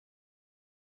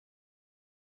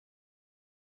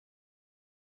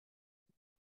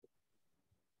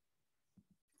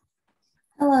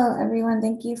Hello, everyone.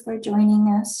 Thank you for joining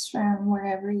us from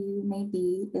wherever you may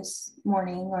be this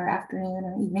morning or afternoon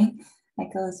or evening, like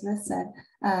Elizabeth said.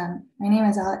 My name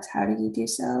is Alex. How did you do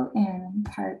so? And I'm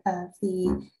part of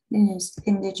the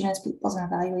Indigenous Peoples and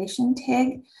Evaluation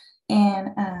TIG.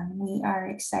 And we are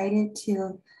excited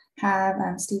to have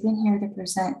Stephen here to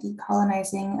present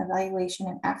Decolonizing Evaluation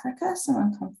in Africa, Some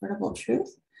Uncomfortable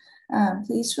Truth.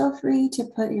 Please feel free to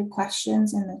put your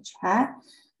questions in the chat.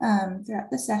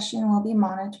 Throughout the session, we'll be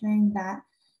monitoring that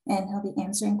and he'll be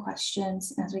answering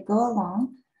questions as we go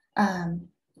along.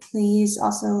 Please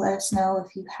also let us know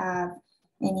if you have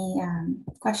any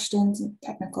questions and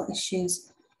technical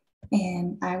issues,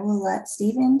 and I will let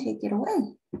Stephen take it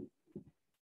away.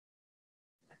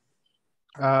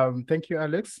 Thank you,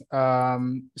 Alex.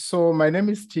 So my name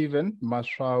is Stephen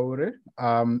Masvaure.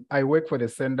 I work for the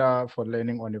Center for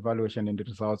Learning on Evaluation and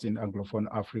Results in Anglophone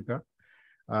Africa.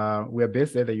 We are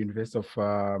based at the University of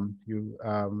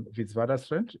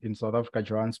Witwatersrand in South Africa,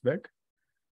 Johannesburg.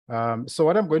 So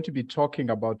what I'm going to be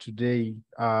talking about today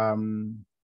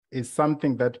is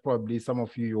something that probably some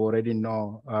of you already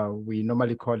know. We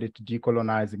normally call it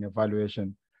decolonizing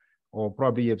evaluation, or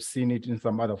probably you've seen it in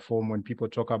some other form when people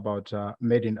talk about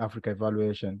made in Africa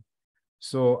evaluation.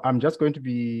 So I'm just going to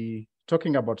be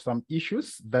talking about some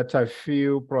issues that I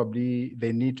feel probably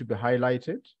they need to be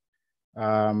highlighted.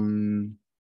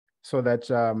 So that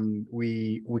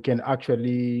we can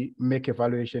actually make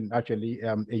evaluation actually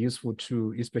a useful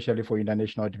tool, especially for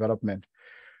international development.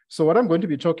 So what I'm going to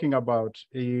be talking about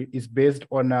is based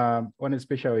on a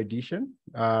special edition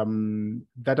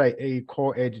that I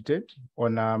co-edited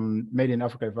on Made in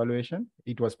Africa Evaluation.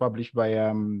 It was published by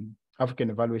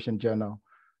African Evaluation Journal.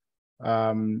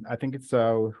 I think it's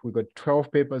we got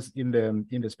 12 papers in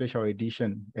the special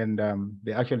edition, and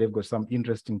they actually have got some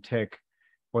interesting tech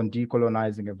on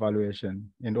decolonizing evaluation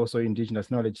and also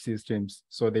indigenous knowledge systems.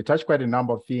 So they touch quite a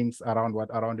number of things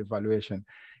around evaluation,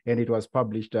 and it was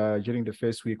published during the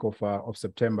first week of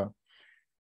September.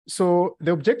 So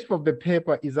the objective of the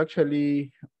paper is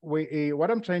actually,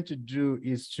 what I'm trying to do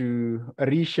is to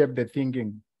reshape the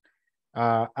thinking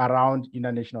around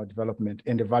international development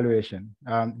and evaluation,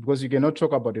 because you cannot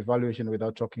talk about evaluation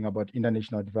without talking about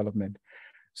international development.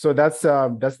 So that's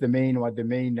the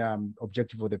main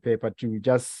objective of the paper, to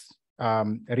just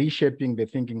reshaping the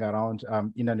thinking around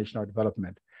international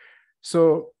development.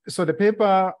 So the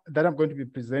paper that I'm going to be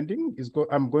presenting is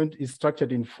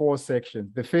structured in 4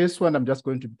 sections. The first one, I'm just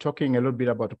going to be talking a little bit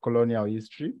about colonial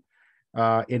history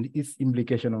and its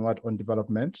implication on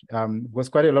development. Because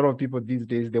quite a lot of people these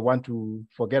days, they want to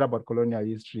forget about colonial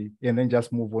history and then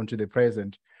just move on to the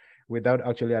present, without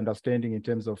actually understanding in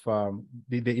terms of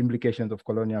the implications of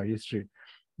colonial history.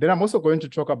 Then I'm also going to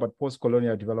talk about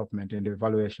post-colonial development and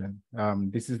evaluation.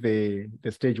 This is the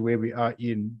stage where we are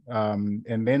in.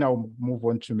 And then I'll move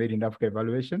on to Made in Africa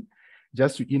evaluation,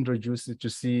 just to introduce it, to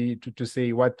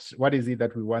say what is it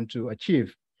that we want to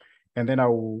achieve. And then I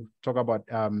will talk about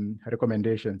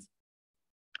recommendations.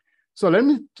 So let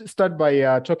me start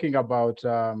by talking about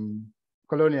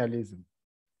colonialism.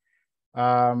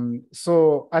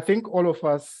 So I think all of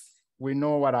us, we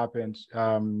know what happened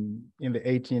in the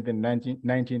 18th and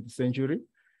 19th century,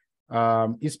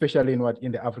 especially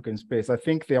in the African space. I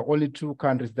think there are only 2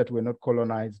 countries that were not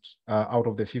colonized out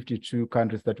of the 52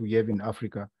 countries that we have in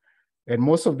Africa. And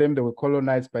most of them, they were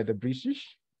colonized by the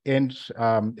British and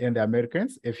the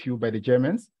Americans, a few by the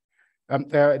Germans,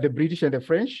 the British and the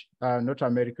French, not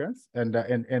Americans, and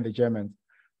the Germans.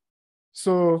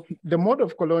 So the mode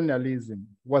of colonialism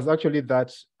was actually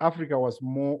that Africa was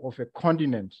more of a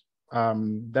continent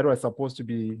that was supposed to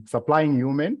be supplying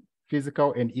human,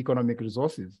 physical, and economic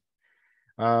resources.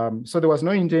 So there was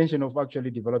no intention of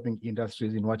actually developing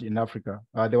industries in Africa.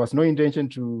 There was no intention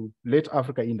to let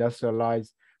Africa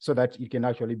industrialize so that it can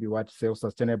actually be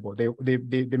self-sustainable.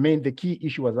 The key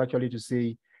issue was actually to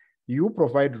say, you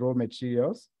provide raw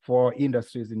materials for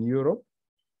industries in Europe,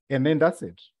 and then that's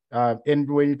it. And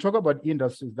when you talk about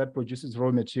industries that produces raw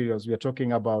materials, we are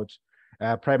talking about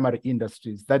primary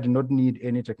industries that do not need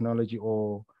any technology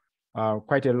or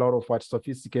quite a lot of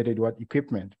sophisticated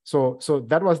equipment. So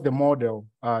that was the model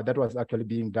that was actually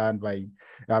being done by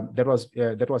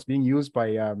that was being used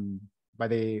by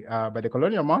the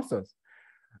colonial masters.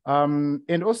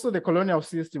 And also the colonial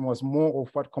system was more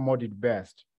of commodity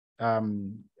based.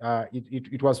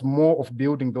 It was more of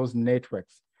building those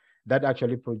networks that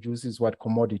actually produces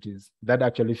commodities that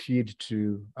actually feed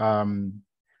to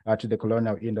the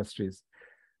colonial industries.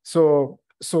 So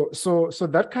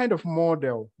that kind of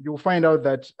model, you'll find out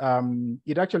that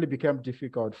it actually became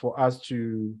difficult for us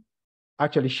to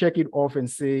actually shake it off and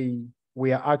say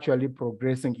we are actually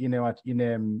progressing in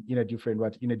a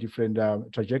different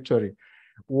trajectory.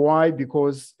 Why?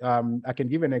 Because I can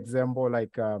give an example,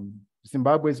 like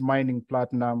Zimbabwe is mining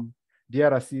platinum,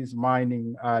 DRC is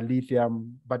mining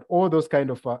lithium, but all those kind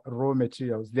of raw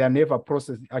materials, they are never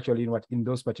processed actually in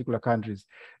those particular countries.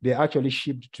 They're actually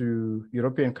shipped to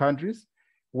European countries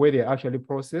where they're actually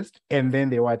processed, and then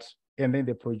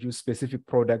they produce specific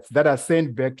products that are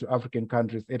sent back to African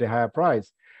countries at a higher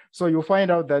price. So you find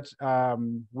out that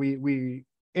we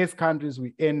as countries,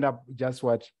 we end up just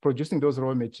producing those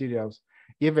raw materials,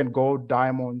 even gold,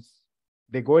 diamonds.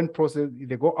 They go and process,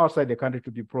 they go outside the country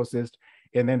to be processed,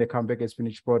 and then they come back as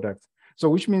finished products. So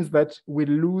which means that we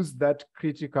lose that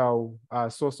critical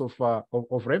source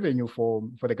of revenue for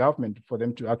the government, for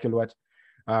them to actually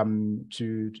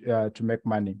to make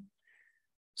money.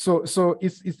 So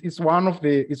it's one of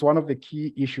the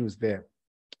key issues there.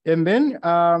 And then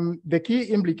the key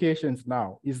implications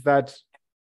now is that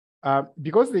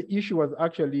because the issue was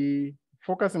actually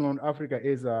focusing on Africa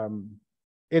as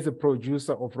a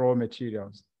producer of raw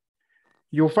materials,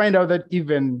 you'll find out that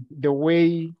even the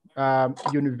way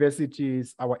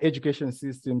universities, our education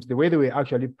systems, the way they were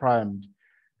actually primed,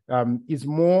 is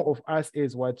more of us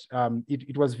as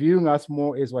it was viewing us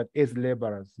more as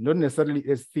laborers, not necessarily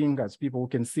as thinkers, people who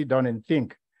can sit down and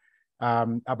think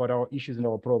about our issues and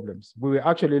our problems. We were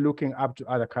actually looking up to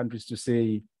other countries to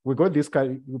say, we got this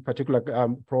particular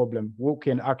problem, who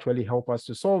can actually help us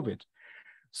to solve it?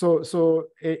 So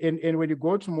and when you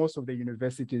go to most of the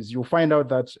universities, you'll find out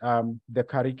that the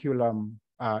curriculum,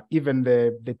 even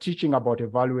the teaching about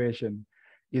evaluation,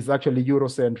 is actually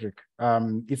Eurocentric.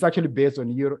 It's actually based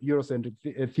on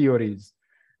Eurocentric theories.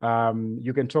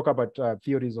 You can talk about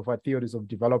theories of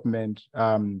development.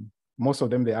 Most of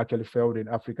them, they actually failed in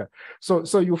Africa.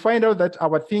 So you find out that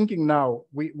our thinking now,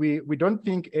 we don't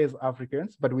think as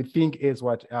Africans, but we think as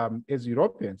as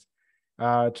Europeans,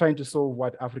 trying to solve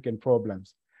African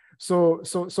problems. So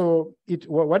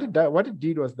what it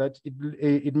did was that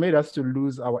it made us to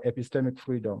lose our epistemic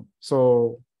freedom.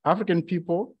 So African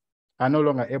people are no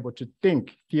longer able to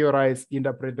think, theorize,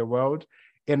 interpret the world,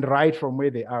 and write from where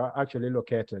they are actually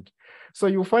located. So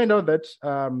you find out that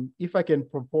if I can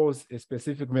propose a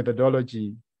specific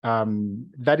methodology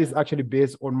that is actually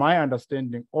based on my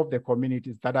understanding of the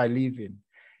communities that I live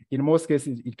in most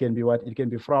cases, it can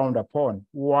be frowned upon.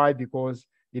 Why? Because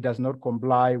it does not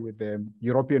comply with the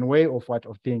European way of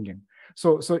thinking.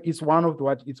 So it's one of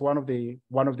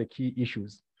the key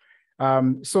issues.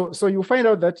 So you find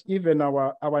out that even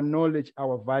our knowledge,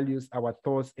 our values, our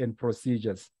thoughts and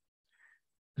procedures,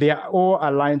 they are all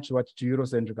aligned to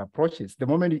Eurocentric approaches. The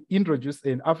moment you introduce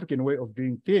an African way of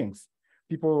doing things,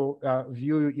 people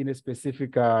view you in a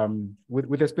specific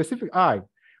with a specific eye.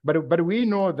 But we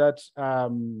know that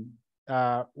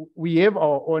we have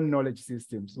our own knowledge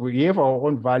systems. We have our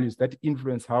own values that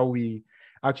influence how we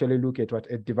actually look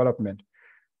at development.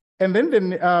 And then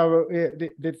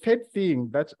the third thing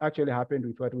that actually happened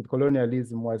with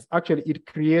colonialism was actually it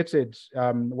created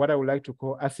what I would like to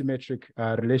call asymmetric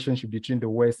relationship between the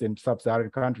West and sub-Saharan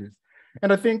countries.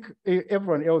 And I think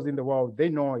everyone else in the world, they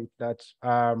know it, that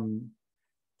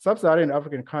sub-Saharan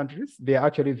African countries, they are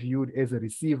actually viewed as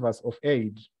receivers of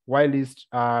aid, while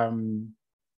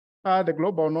the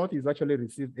global North is actually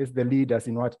received as the leaders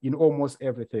in almost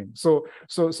everything. So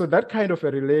that kind of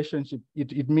a relationship,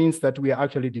 it means that we are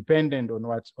actually dependent on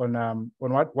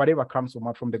whatever comes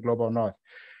from the global North.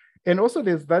 And also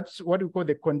there's what we call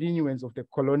the continuance of the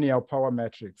colonial power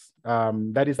matrix.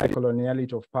 That is the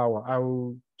coloniality of power. I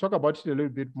will talk about it a little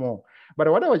bit more.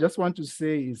 But what I just want to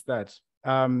say is that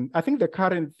I think the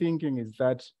current thinking is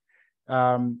that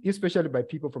especially by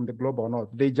people from the global North,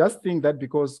 they just think that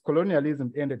because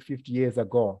colonialism ended 50 years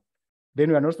ago, then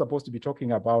we are not supposed to be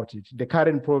talking about it. The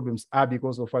current problems are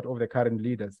because of the current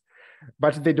leaders.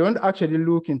 But they don't actually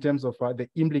look in terms of the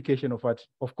implication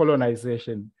of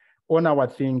colonization on our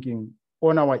thinking,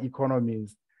 on our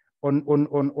economies,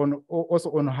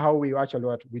 also on how we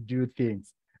actually we do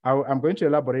things. I'm going to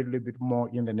elaborate a little bit more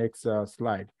in the next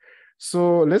slide.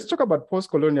 So let's talk about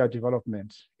post-colonial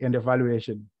development and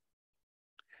evaluation.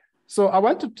 So I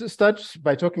want to start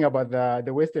by talking about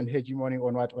the Western hegemony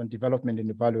on development and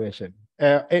evaluation.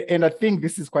 And I think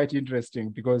this is quite interesting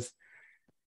because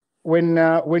when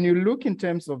you look in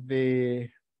terms of the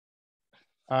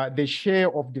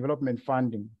share of development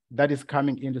funding that is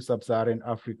coming into sub-Saharan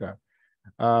Africa,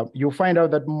 you'll find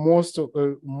out that most of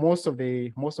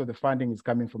the funding is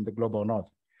coming from the global North.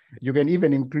 You can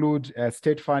even include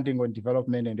state funding on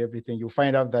development and everything. You'll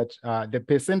find out that the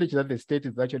percentage that the state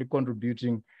is actually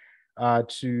contributing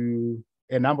to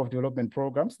a number of development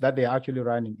programs that they're actually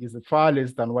running is far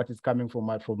less than what is coming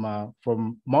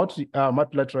from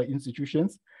multilateral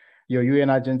institutions, your UN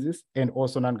agencies, and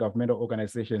also non-governmental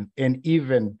organizations, and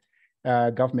even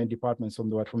government departments from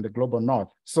the global north.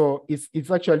 So it's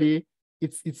actually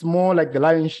more like the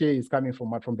lion's share is coming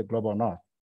from the global north,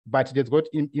 but it's got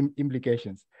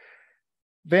implications.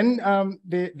 Then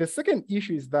the second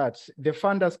issue is that the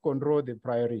funders control the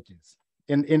priorities.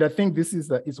 And I think this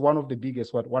is one of the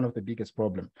biggest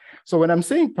problems. So when I'm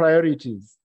saying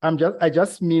priorities, I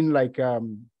just mean like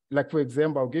for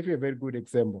example, I'll give you a very good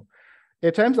example.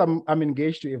 At times I'm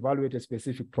engaged to evaluate a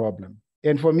specific problem.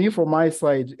 And for me, from my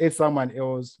side, as someone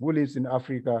else who lives in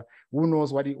Africa, who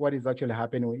knows what is actually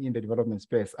happening in the development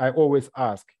space, I always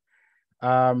ask,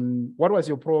 what was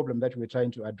your problem that we're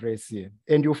trying to address here?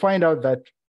 And you find out that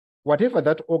whatever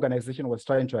that organization was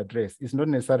trying to address is not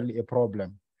necessarily a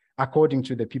problem, according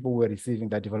to the people who are receiving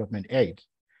that development aid.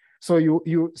 So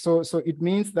so it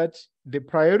means that the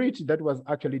priority that was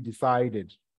actually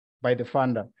decided by the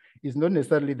funder is not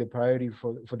necessarily the priority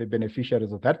for the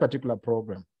beneficiaries of that particular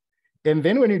program. And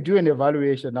then when you do an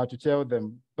evaluation now to tell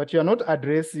them, but you're not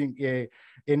addressing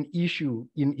an issue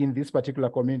in this particular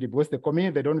community, because the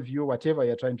community, they don't view whatever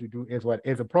you're trying to do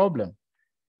as a problem,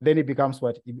 then it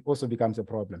also becomes a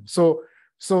problem. So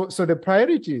the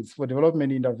priorities for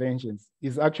development interventions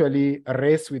is actually a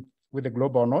race with the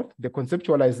global north. The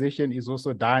conceptualization is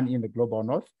also done in the global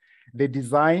north. The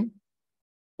design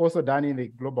also done in the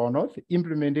global north.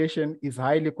 Implementation is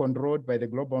highly controlled by the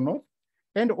global north,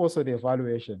 and also the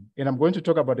evaluation. And I'm going to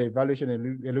talk about the evaluation a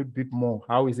little bit more.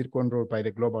 How is it controlled by the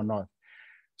global north?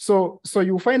 So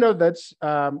you find out that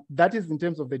that is in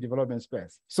terms of the development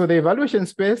space. So the evaluation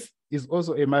space is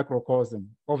also a microcosm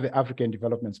of the African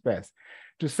development space.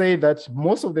 To say that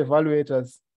most of the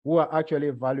evaluators who are actually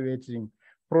evaluating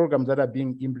programs that are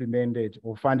being implemented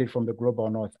or funded from the global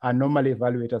north are normally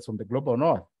evaluators from the global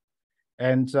north,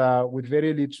 and with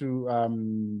very little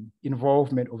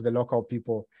involvement of the local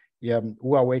people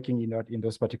who are working in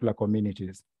those particular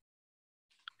communities.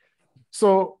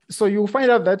 So you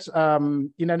find out that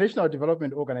international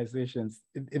development organizations,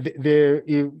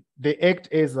 they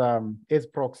act as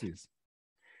proxies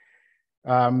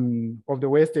of the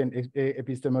Western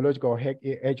epistemological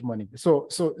hegemony. So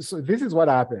this is what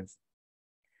happens.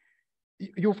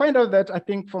 You find out that I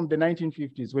think from the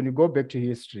 1950s, when you go back to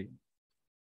history,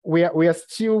 we are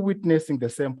still witnessing the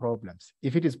same problems.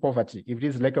 If it is poverty, if it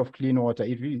is lack of clean water,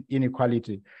 if it is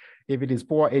inequality, if it is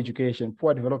poor education,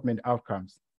 poor development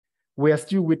outcomes, we are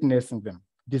still witnessing them,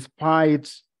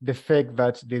 despite the fact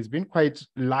that there's been quite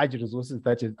large resources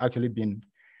that has actually been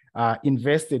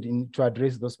invested in to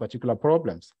address those particular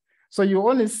problems. So you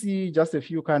only see just a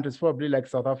few countries, probably like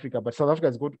South Africa, but South Africa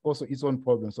has got also its own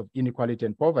problems of inequality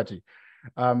and poverty.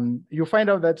 You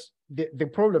find out that the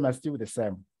problems are still the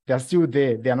same. They're still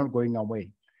there. They are not going away.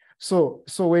 So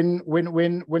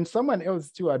when someone else is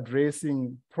still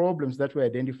addressing problems that were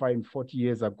identified 40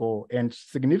 years ago and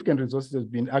significant resources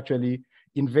have been actually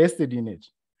invested in it,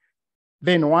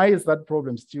 then why is that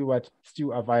problem still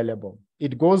available?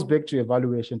 It goes back to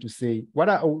evaluation to say, what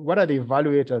are the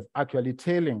evaluators actually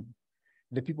telling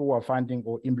the people who are funding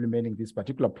or implementing these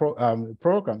particular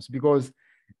programs? Because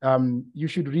you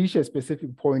should reach a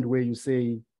specific point where you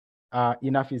say,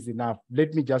 enough is enough.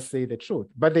 Let me just say the truth.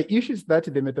 But the issue is that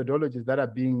the methodologies that are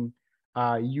being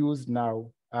used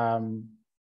now are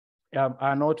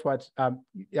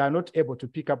not able to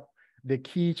pick up the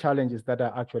key challenges that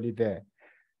are actually there.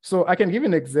 So I can give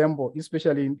an example,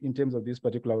 especially in terms of these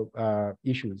particular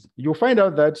issues. You'll find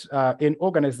out that an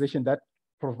organization that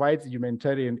provides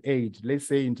humanitarian aid, let's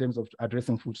say in terms of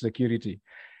addressing food security,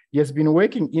 he has been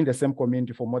working in the same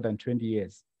community for more than 20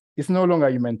 years. It's no longer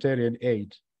humanitarian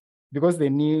aid, because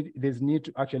there's need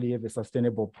to actually have a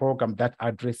sustainable program that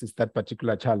addresses that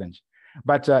particular challenge,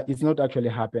 but it's not actually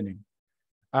happening.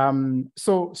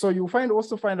 So you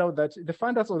also find out that the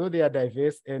funders, although they are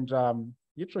diverse and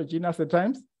heterogeneous at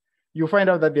times, you find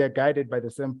out that they are guided by the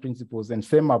same principles and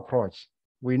same approach.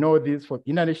 We know this for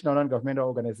international non-governmental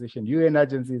organizations, UN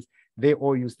agencies, they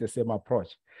all use the same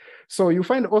approach. So you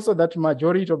find also that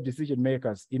majority of decision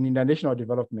makers in international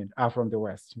development are from the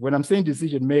West. When I'm saying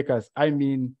decision makers, I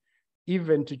mean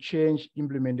even to change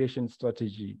implementation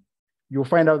strategy, you'll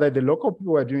find out that the local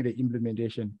people who are doing the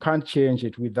implementation can't change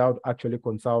it without actually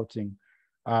consulting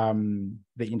the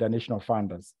international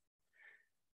funders.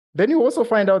 Then you also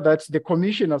find out that the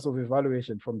commissioners of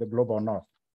evaluation from the global north,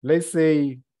 let's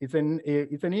say it's an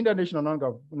international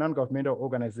non-governmental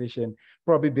organization,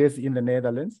 probably based in the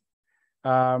Netherlands.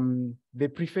 They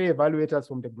prefer evaluators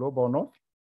from the global north.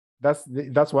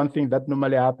 That's one thing that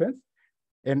normally happens.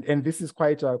 And this is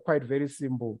quite very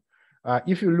simple.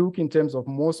 If you look in terms of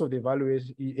most of the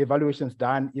evaluations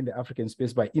done in the African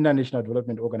space by International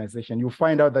Development Organization, you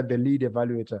find out that the lead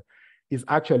evaluator is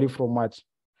actually from what?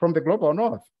 From the global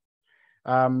north.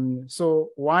 So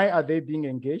why are they being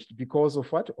engaged? Because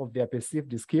of what? Of their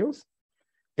perceived skills.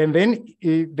 And then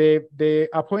the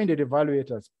appointed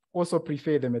evaluators also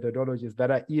prefer the methodologies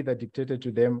that are either dictated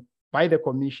to them by the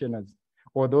commissioners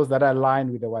or those that are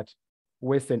aligned with the what?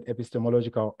 Western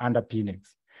epistemological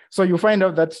underpinnings. So you find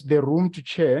out that the room to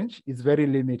change is very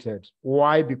limited.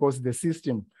 Why? Because the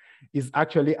system is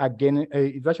actually against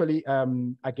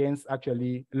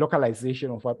actually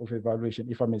localization of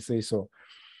evaluation, if I may say so.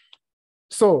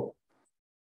 So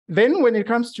then when it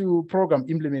comes to program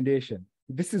implementation,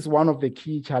 this is one of the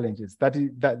key challenges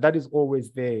that is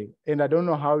always there. And I don't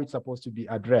know how it's supposed to be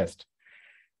addressed.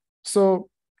 So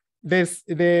there's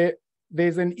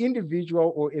an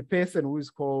individual or a person who is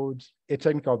called a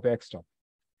technical backstop.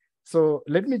 So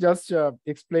let me just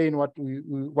explain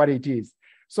what it is.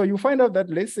 So you find out that,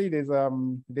 let's say there's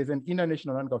an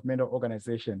international non-governmental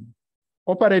organization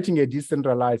operating a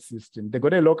decentralized system. They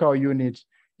got a local unit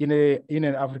in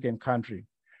an African country.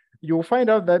 You'll find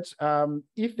out that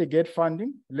if they get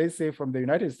funding, let's say from the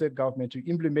United States government to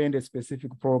implement a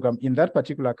specific program in that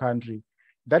particular country,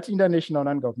 that international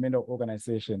non-governmental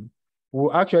organization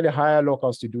will actually hire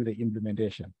locals to do the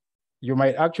implementation. You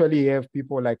might actually have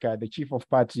people like the chief of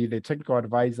party, the technical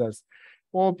advisors,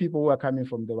 or people who are coming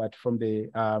from the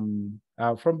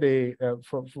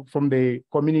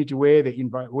community where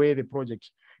the project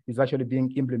is actually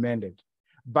being implemented.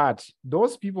 But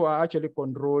those people are actually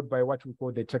controlled by what we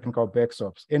call the technical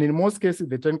backstops. And in most cases,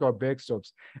 the technical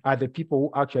backstops are the people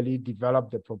who actually develop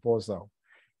the proposal.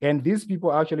 And these people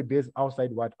are actually based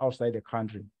outside the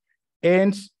country.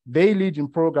 And they lead in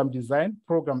program design,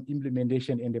 program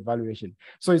implementation, and evaluation.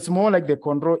 So it's more like they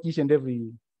control each and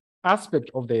every aspect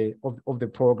of the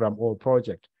program or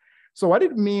project. So what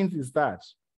it means is that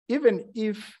even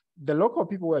if the local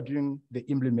people who are doing the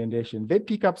implementation, they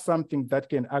pick up something that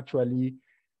can actually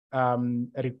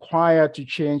require to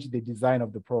change the design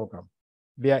of the program.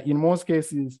 In most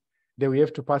cases, they will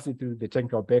have to pass it through the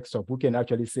technical backstop who can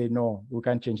actually say, no, we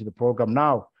can't change the program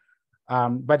now.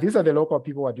 But these are the local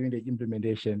people who are doing the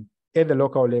implementation at the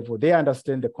local level. They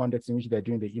understand the context in which they're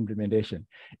doing the implementation.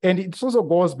 And it also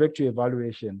goes back to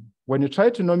evaluation. When you try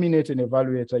to nominate an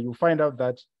evaluator, you find out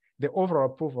that the overall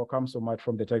approval comes so much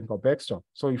from the technical backstop.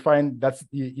 So you find that's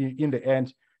in the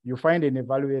end, you find an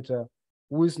evaluator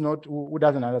who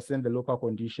doesn't understand the local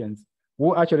conditions,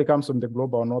 who actually comes from the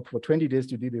global north for 20 days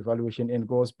to do the evaluation and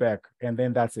goes back, and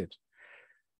then that's it.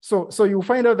 So you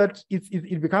find out that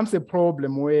it becomes a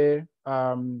problem where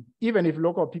even if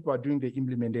local people are doing the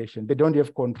implementation, they don't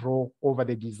have control over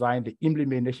the design, the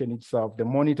implementation itself, the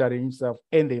monitoring itself,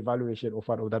 and the evaluation of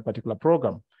that particular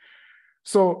program.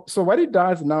 So what it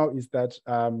does now is that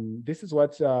this is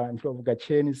what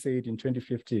Gacheni said in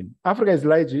 2015. Africa is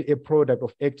largely a product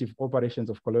of active operations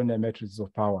of colonial matrices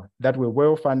of power that were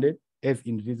well-funded as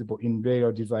invisible in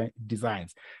various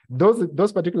designs.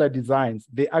 Those particular designs,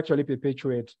 they actually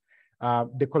perpetuate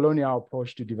the colonial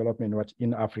approach to development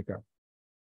in Africa.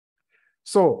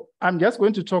 So I'm just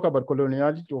going to talk about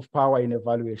coloniality of power in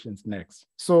evaluations next.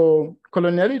 So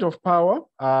coloniality of power,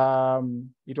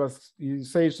 it was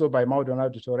said so by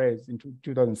Maldonado Torres in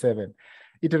 2007.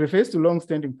 It refers to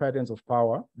long-standing patterns of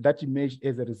power that emerged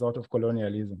as a result of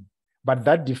colonialism, but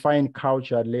that define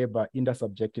culture, labor,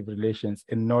 intersubjective relations,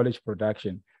 and knowledge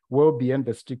production well beyond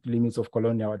the strict limits of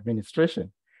colonial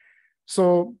administration.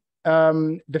 So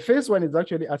the first one is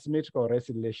actually asymmetrical race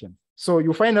relations. So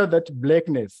you find out that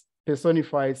Blackness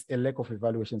personifies a lack of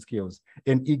evaluation skills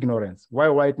and ignorance,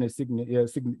 while whiteness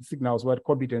signals what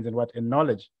competence and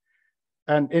knowledge.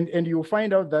 And you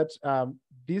find out that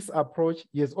this approach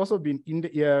has also been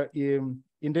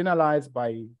internalized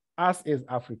by us as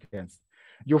Africans.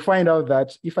 You find out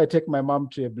that if I take my mom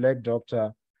to a Black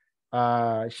doctor,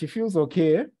 she feels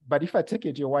okay, but if I take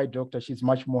her to a white doctor, she's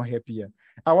much more happier.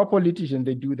 Our politicians,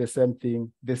 they do the same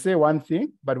thing. They say one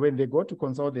thing, but when they go to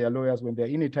consult their lawyers, when they're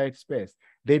in a tight space,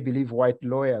 they believe white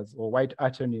lawyers or white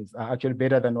attorneys are actually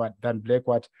better than black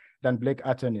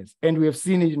attorneys. And we have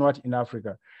seen it in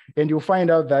Africa. And you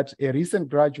find out that a recent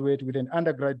graduate with an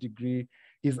undergrad degree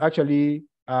is actually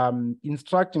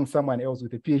instructing someone else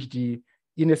with a PhD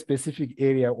in a specific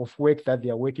area of work that they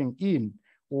are working in.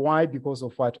 Why? Because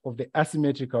of what? Of the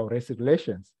asymmetrical race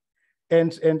relations.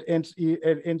 And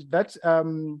that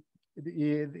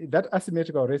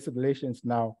asymmetrical race relations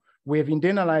now, we have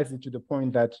internalized it to the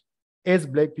point that as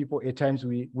Black people, at times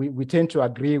we tend to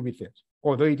agree with it,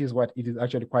 although it is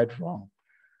actually quite wrong.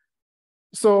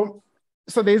 So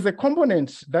So there's a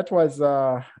component that was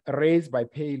raised by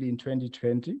Paley in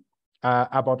 2020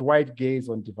 about white gaze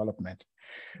on development.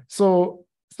 So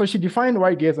she defined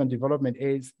white gaze on development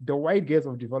as the white gaze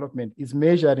of development is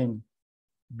measuring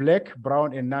Black,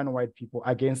 brown, and non-white people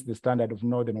against the standard of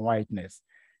Northern whiteness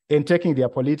and taking their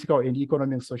political and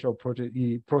economic social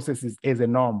processes as a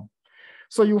norm.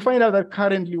 So you find out that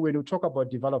currently when you talk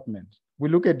about development, we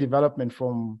look at development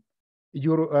from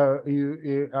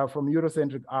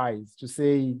Eurocentric eyes to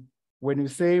say, when you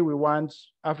say we want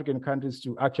African countries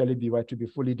to actually be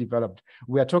fully developed,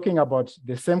 we are talking about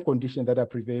the same conditions that are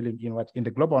prevailing in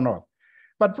the global north.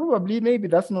 But probably maybe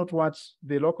that's not what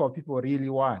the local people really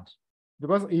want.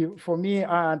 Because for me,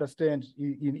 I understand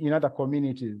in other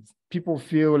communities, people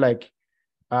feel like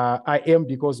I am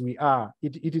because we are.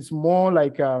 It is more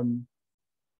like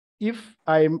if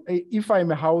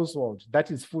I'm a household that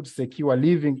is food secure,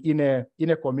 living in a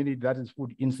community that is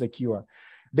food insecure,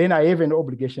 then I have an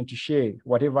obligation to share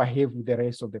whatever I have with the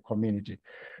rest of the community.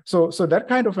 So that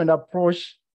kind of an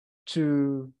approach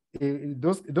to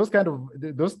those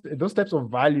types of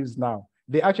values now,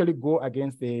 they actually go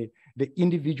against the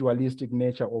individualistic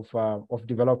nature of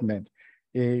development.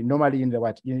 Normally in the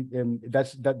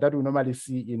that we normally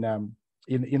see in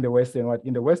the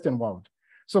Western world.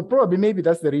 So probably maybe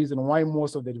that's the reason why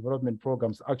most of the development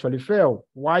programs actually fail.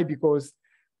 Why? Because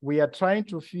we are trying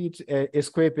to fit a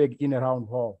square peg in a round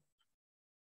hole.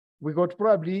 We got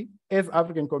probably, as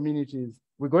African communities,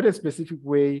 we got a specific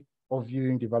way of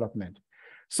viewing development.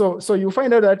 So you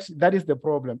find out that is the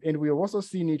problem. And we have also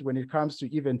seen it when it comes to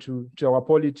even to our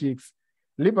politics.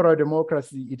 Liberal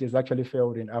democracy, it has actually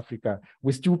failed in Africa.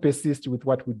 We still persist with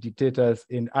what with dictators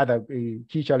and other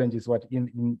key challenges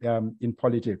in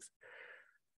politics.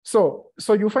 So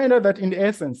you find out that in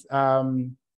essence,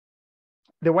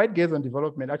 the white gaze on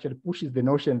development actually pushes the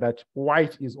notion that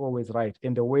white is always right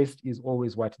and the West is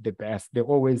always the best. They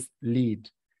always lead.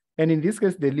 And in this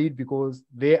case, they lead because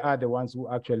they are the ones who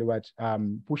actually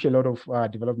push a lot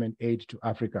of development aid to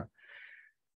Africa.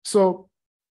 So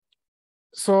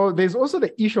there's also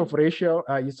the issue of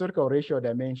historical racial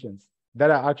dimensions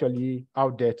that are actually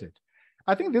outdated.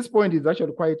 I think this point is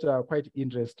actually quite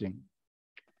interesting.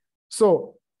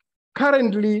 So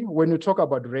currently, when you talk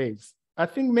about race, I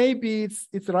think maybe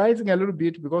it's rising a little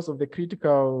bit because of the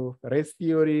critical race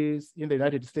theories in the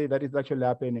United States that is actually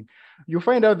happening. You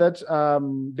find out that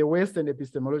the Western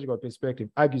epistemological perspective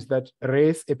argues that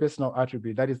race, a personal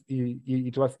attribute, that is,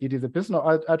 it is a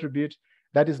personal attribute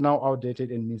that is now outdated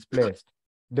and misplaced.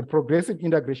 The progressive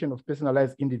integration of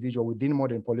personalized individual within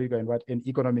modern political and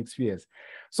economic spheres.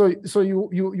 So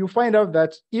you find out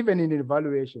that even in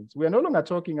evaluations, we are no longer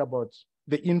talking about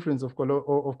the influence of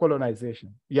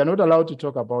colonization. You are not allowed to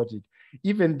talk about it,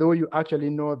 even though you actually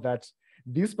know that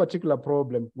this particular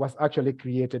problem was actually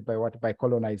created by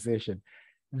colonization.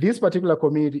 This particular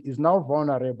community is now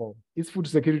vulnerable. Its food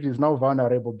security is now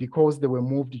vulnerable because they were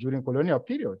moved during colonial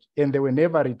period and they were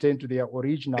never returned to their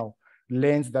original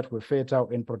lands that were fertile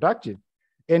and productive.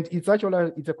 And it's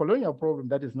a colonial problem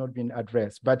that is not being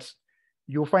addressed, but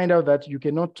you find out that you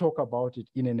cannot talk about it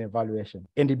in an evaluation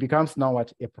and it becomes now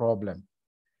a problem.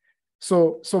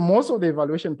 So most of the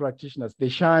evaluation practitioners, they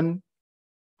shun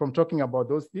from talking about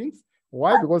those things.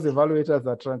 Why? Because evaluators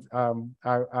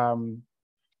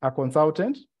are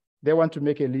consultant. They want to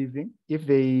make a living. If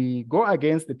they go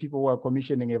against the people who are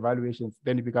commissioning evaluations,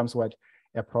 then it becomes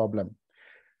a problem.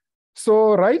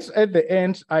 So right at the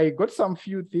end, I got some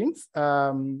few things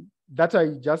that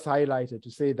I just highlighted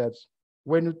to say that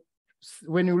when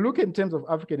you look in terms of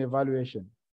African evaluation,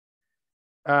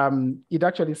 it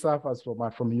actually suffers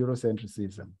from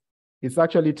Eurocentrism. It's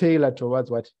actually tailored towards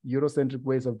Eurocentric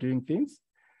ways of doing things.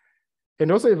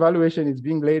 And also evaluation is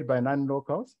being led by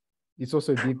non-locals. It's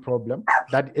also a big problem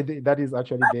that is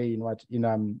actually there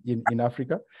in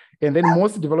Africa. And then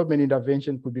most development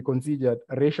interventions could be considered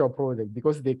racial projects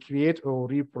because they create or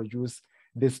reproduce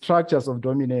the structures of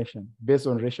domination based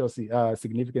on racial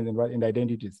significance and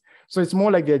identities. So it's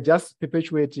more like they're just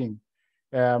perpetuating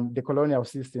the colonial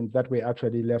systems that were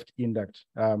actually left intact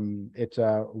when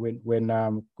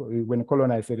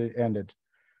colonization ended.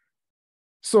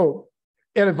 So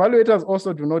evaluators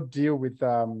also do not deal with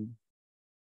the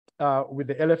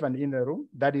elephant in the room.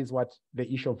 That is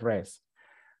the issue of race.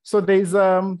 So there's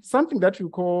something that we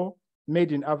call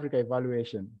Made in Africa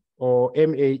evaluation, or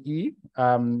MAE.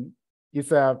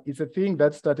 It's a thing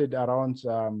that started around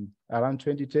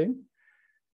 2010.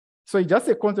 So it's just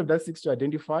a concept that seeks to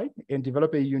identify and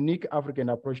develop a unique African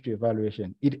approach to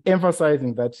evaluation. It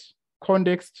emphasizing that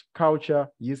context, culture,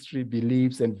 history,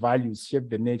 beliefs, and values shape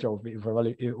the nature of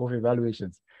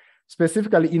evaluations.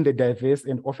 specifically in the diverse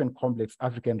and often complex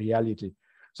African reality.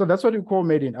 So that's what we call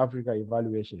Made in Africa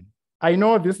evaluation. I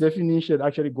know this definition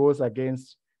actually goes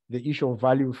against the issue of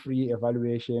value-free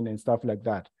evaluation and stuff like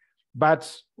that.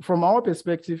 But from our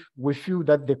perspective, we feel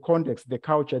that the context, the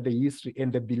culture, the history,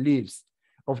 and the beliefs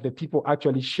of the people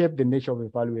actually shape the nature of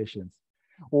evaluations.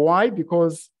 Why?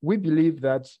 Because we believe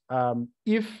that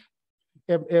if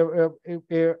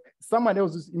someone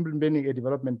else is implementing a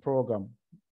development program,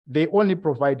 they only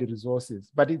provide the resources,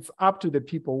 but it's up to the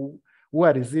people who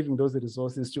are receiving those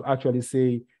resources to actually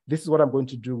say, this is what I'm going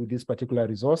to do with these particular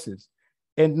resources.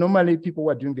 And normally people who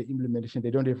are doing the implementation,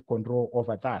 they don't have control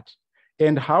over that.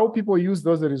 And how people use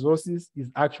those resources is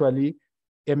actually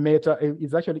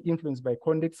is actually influenced by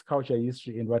context, culture,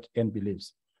 history, and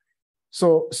beliefs.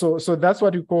 So that's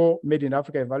what we call Made in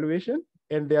Africa evaluation.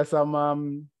 And there's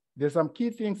some key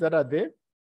things that are there.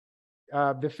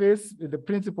 The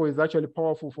principle is actually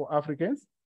powerful for Africans.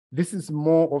 This is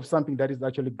more of something that is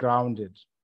actually grounded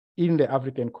in the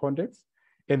African context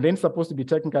and then supposed to be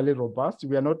technically robust.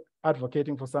 We are not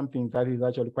advocating for something that is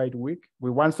actually quite weak. We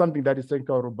want something that is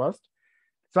technically robust,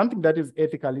 something that is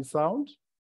ethically sound,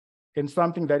 and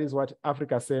something that is what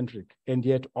Africa-centric and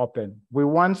yet open. We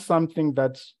want something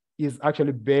that is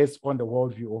actually based on the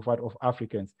worldview of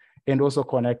Africans and also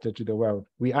connected to the world.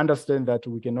 We understand that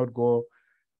we cannot go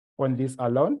on this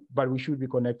alone, but we should be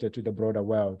connected to the broader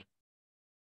world.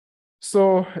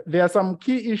 So there are some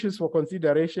key issues for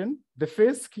consideration. The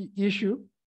first key issue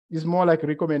is more like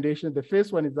recommendation. The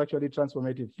first one is actually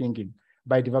transformative thinking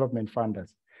by development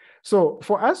funders. So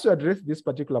for us to address this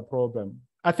particular problem,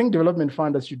 I think development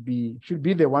funders should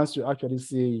be the ones to actually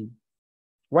say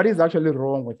what is actually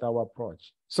wrong with our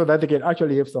approach so that they can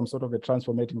actually have some sort of a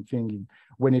transformative thinking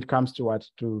when it comes to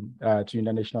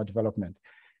international development.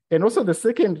 And also the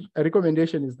second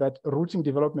recommendation is that rooting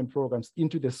development programs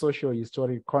into the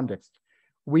socio-historic context.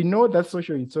 We know that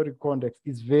socio-historic context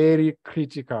is very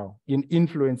critical in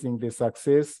influencing the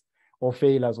success or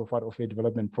failures of a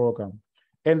development program.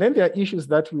 And then there are issues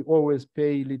that we always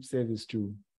pay lip service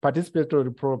to,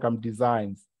 participatory program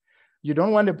designs. You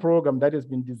don't want a program that has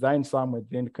been designed somewhere,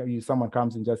 then someone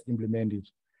comes and just implement it.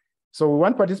 So we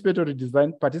want participatory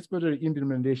design, participatory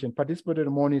implementation, participatory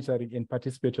monitoring, and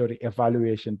participatory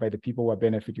evaluation by the people who are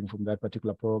benefiting from that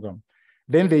particular program.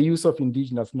 Then the use of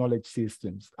indigenous knowledge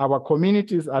systems. Our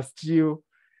communities are still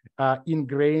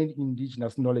ingrained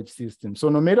indigenous knowledge systems. So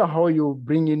no matter how you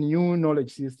bring in new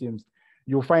knowledge systems,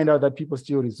 you'll find out that people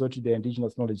still resort to the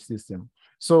indigenous knowledge system.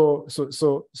 So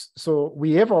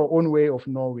we have our own way of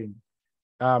knowing.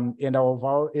 And our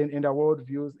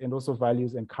worldviews and also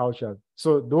values and culture.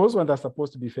 So those ones are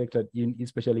supposed to be factored in,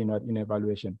 especially in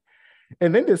evaluation.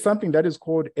 And then there's something that is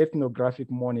called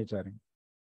ethnographic monitoring.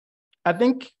 I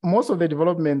think most of the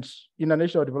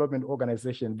international development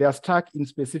organizations, they are stuck in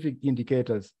specific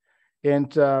indicators.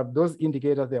 And those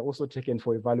indicators, they're also taken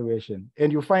for evaluation.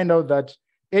 And you find out that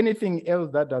anything else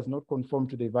that does not conform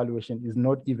to the evaluation is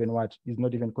not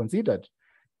even considered.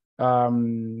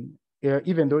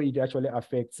 Even though it actually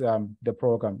affects the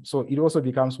program. So it also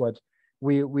becomes what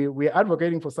we're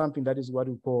advocating for something that is what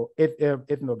we call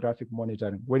ethnographic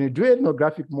monitoring. When you do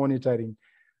ethnographic monitoring,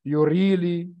 you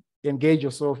really embed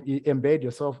yourself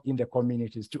in the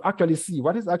communities to actually see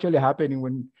what is actually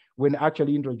happening when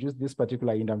actually introduce this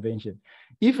particular intervention.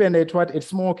 Even at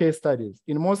small case studies,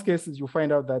 in most cases, you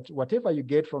find out that whatever you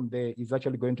get from there is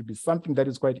actually going to be something that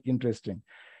is quite interesting.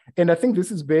 And I think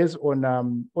this is based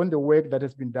on the work that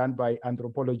has been done by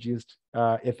anthropologists,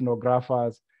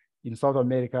 ethnographers in South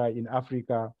America, in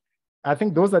Africa. I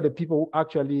think those are the people who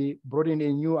actually brought in a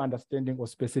new understanding of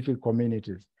specific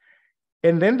communities.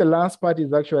 And then the last part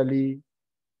is actually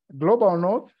Global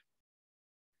North,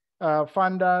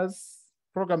 funders,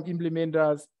 program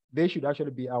implementers, they should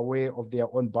actually be aware of their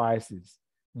own biases,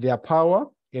 their power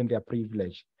and their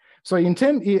privilege. So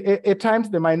at times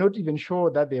they might not even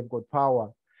show that they've got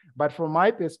power. But from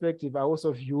my perspective, I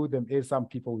also view them as some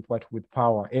people with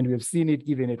power. And we've seen it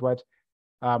even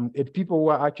at people who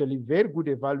are actually very good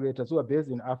evaluators who are based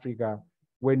in Africa.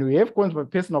 When we have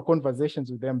personal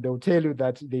conversations with them, they'll tell you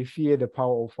that they fear the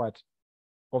power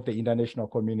of the international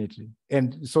community.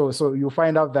 And so you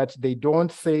find out that they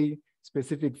don't say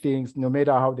specific things, no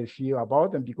matter how they feel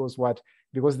about them,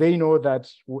 because they know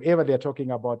that whoever they're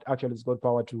talking about actually has got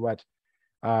power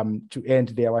to end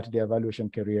their evaluation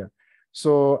career.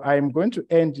 So I'm going to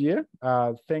end here.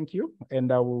 Thank you,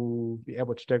 and I will be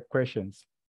able to take questions.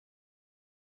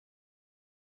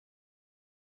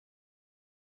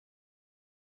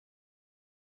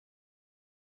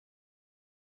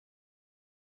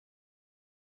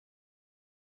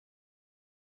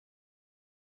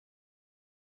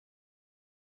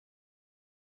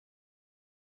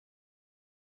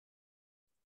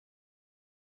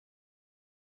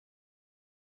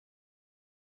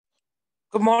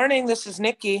 Good morning, this is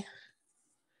Nikki.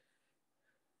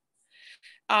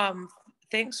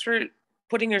 Thanks for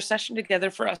putting your session together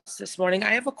for us this morning.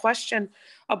 I have a question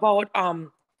about,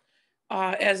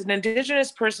 as an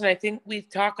Indigenous person, I think we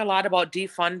talk a lot about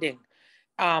defunding.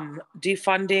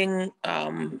 Defunding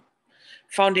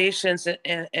foundations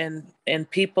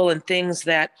and people and things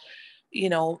that, you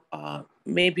know,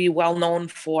 may be well known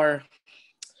for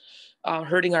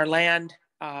hurting our land,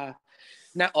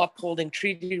 not upholding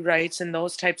treaty rights and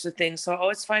those types of things. So I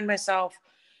always find myself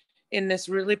in this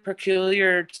really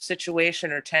peculiar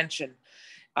situation or tension.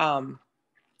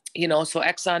 You know, so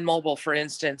ExxonMobil, for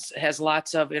instance, has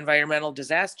lots of environmental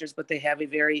disasters, but they have a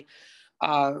very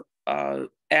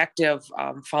active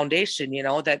foundation, you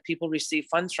know, that people receive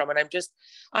funds from. And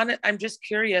I'm just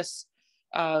curious,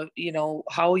 you know,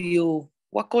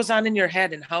 what goes on in your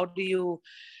head and how do you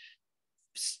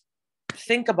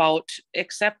think about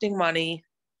accepting money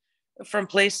from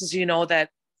places, you know, that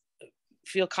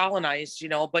feel colonized, you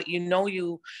know, but you know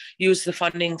you use the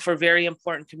funding for very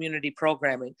important community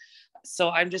programming. So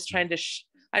I'm just trying to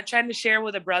share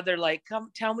with a brother, like,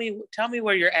 come tell me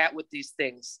where you're at with these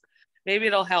things. Maybe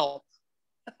it'll help.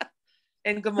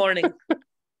 And good morning.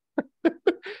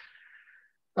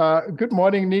 Good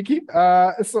morning, Nikki.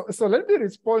 So let me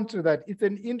respond to that. It's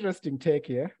an interesting take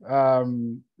here.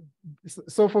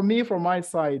 So for me, from my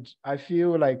side, I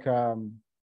feel like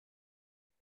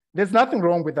there's nothing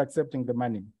wrong with accepting the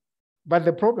money, but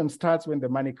the problem starts when the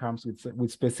money comes with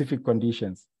specific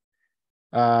conditions.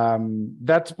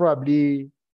 That's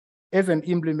probably, as an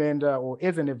implementer or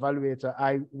as an evaluator,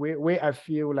 where I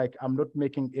feel like I'm not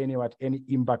making any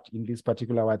impact in this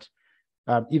particular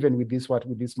even with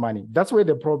this money. That's where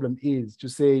the problem is, to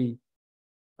say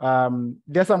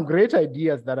there's some great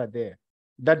ideas that are there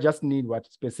that just need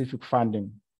specific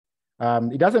funding.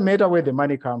 It doesn't matter where the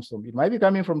money comes from. It might be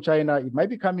coming from China. It might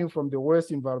be coming from the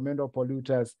worst environmental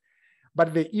polluters.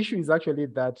 But the issue is actually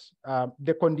that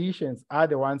the conditions are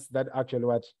the ones that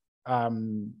actually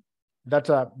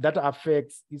that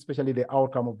affects especially the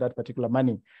outcome of that particular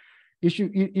money. It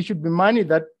should be money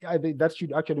that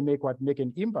should actually make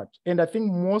an impact. And I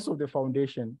think most of the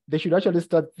foundation, they should actually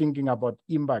start thinking about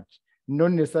impact,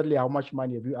 not necessarily how much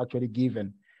money have you actually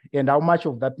given and how much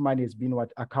of that money has been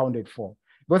accounted for.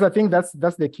 Because I think that's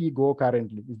the key goal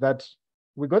currently, is that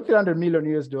we got $300 million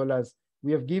US.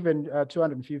 We have given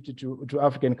 250 to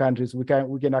African countries. We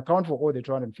can account for all the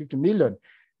 250 million.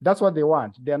 That's what they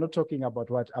want. They are not talking about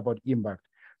about impact.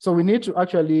 So we need to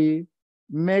actually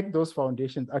make those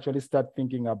foundations actually start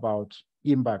thinking about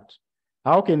impact.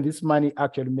 How can this money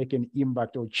actually make an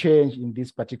impact or change in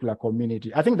this particular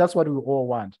community? I think that's what we all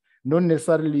want, not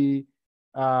necessarily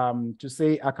to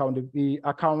say accountability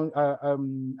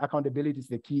is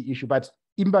the key issue, but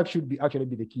impact should actually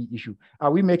be the key issue.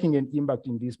 Are we making an impact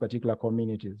in these particular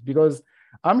communities? Because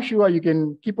I'm sure you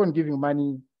can keep on giving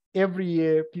money every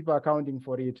year, people are accounting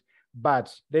for it, but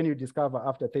then you discover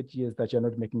after 30 years that you're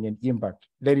not making an impact.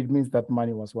 Then it means that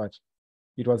money was what?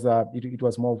 It was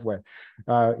Masvaure.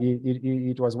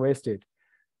 It was wasted.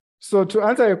 So to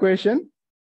answer your question,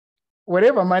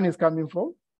 wherever money is coming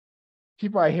from,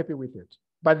 people are happy with it.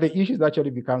 But the issue actually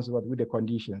becomes with the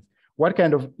conditions. What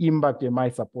kind of impact am I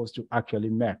supposed to actually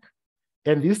make?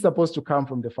 And this is supposed to come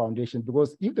from the foundation,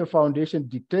 because if the foundation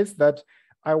dictates that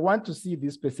I want to see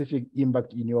this specific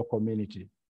impact in your community,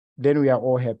 then we are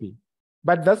all happy.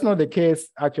 But that's not the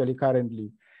case actually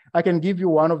currently. I can give you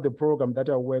one of the programs that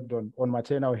I worked on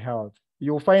maternal health.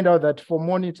 You'll find out that for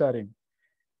monitoring,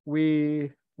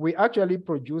 we actually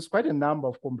produced quite a number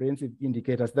of comprehensive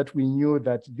indicators that we knew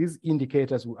that these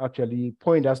indicators will actually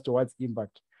point us towards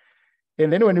impact.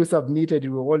 And then when we submitted, we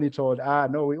were only told,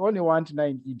 no, we only want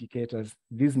 9 indicators.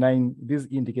 These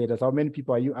indicators, how many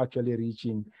people are you actually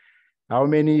reaching? How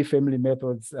many family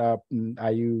methods are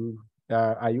you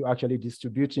actually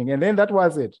distributing? And then that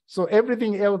was it. So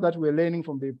everything else that we're learning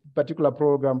from the particular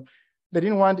program, they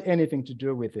didn't want anything to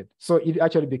do with it. So it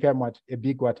actually became a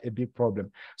big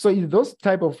problem. So it's those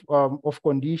type of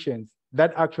conditions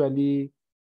that actually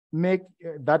make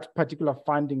that particular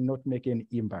funding not make an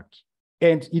impact.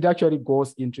 And it actually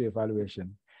goes into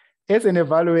evaluation. As an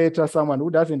evaluator, someone who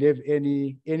doesn't have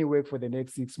any work for the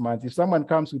next 6 months, if someone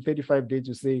comes with 35 days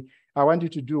to say, I want you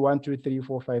to do 1, 2, 3,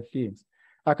 4, 5 things,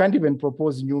 I can't even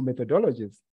propose new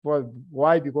methodologies. Well,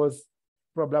 why? Because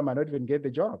probably I might not even get the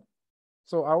job.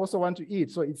 So I also want to eat.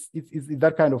 So it's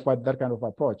that kind of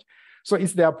approach. So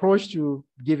it's the approach to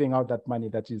giving out that money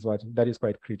that is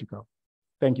quite critical.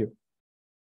 Thank you.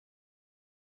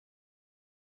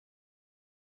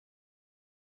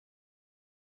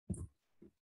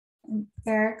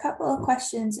 There are a couple of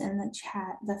questions in the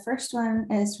chat. The first one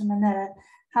is from Annetta.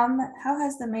 How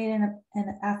has the Made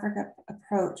in Africa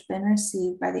approach been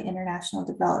received by the international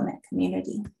development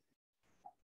community?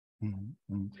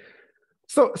 Mm-hmm.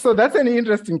 So that's an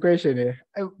interesting question,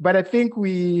 but I think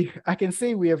I can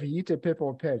say we have hit a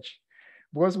purple patch,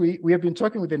 because we have been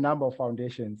talking with a number of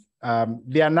foundations.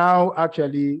 They are now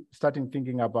actually starting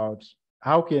thinking about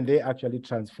how can they actually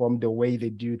transform the way they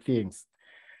do things.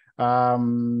 I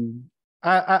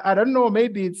don't know,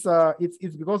 maybe it's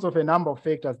because of a number of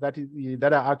factors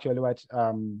that are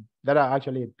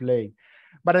actually at play.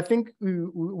 But I think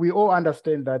we all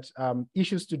understand that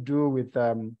issues to do with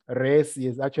race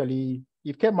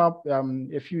it came up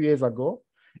a few years ago,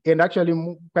 and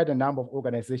actually quite a number of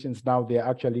organizations now, they're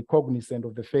actually cognizant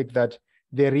of the fact that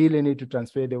they really need to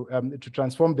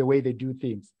transform the way they do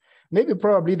things. Maybe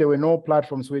probably there were no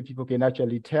platforms where people can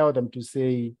actually tell them to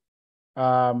say,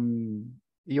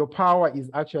 your power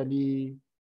is actually,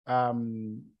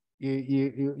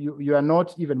 you are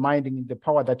not even minding the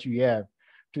power that you have,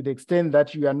 to the extent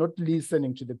that you are not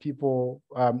listening to the people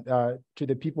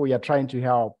you are trying to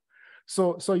help.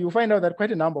 So you find out that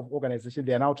quite a number of organizations,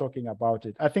 they are now talking about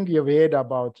it. I think you've heard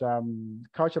about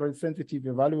culturally sensitive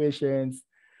evaluations,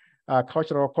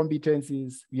 cultural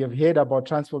competencies. We have heard about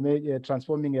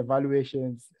transforming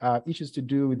evaluations, issues to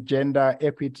do with gender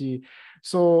equity.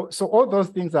 So all those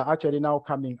things are actually now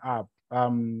coming up.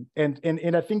 And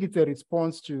I think it's a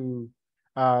response to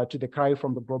the cry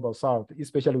from the global south,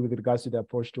 especially with regards to the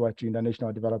approach to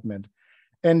international development.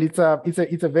 And it's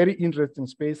a very interesting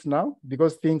space now,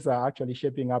 because things are actually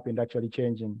shaping up and actually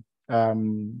changing.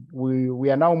 We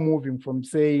are now moving from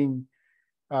saying,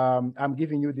 I'm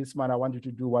giving you this man, I want you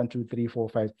to do 1, 2, 3, 4,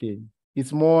 5 things.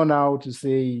 It's more now to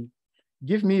say,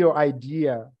 give me your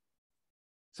idea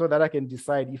so that I can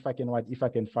decide if I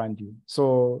can fund you.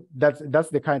 So that's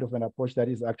the kind of an approach that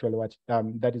is actually what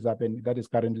that is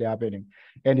currently happening,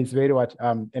 and it's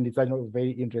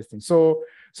very interesting. So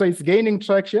it's gaining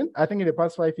traction. I think in the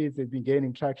past 5 years it's been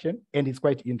gaining traction, and it's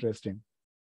quite interesting.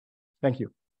 Thank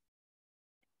you.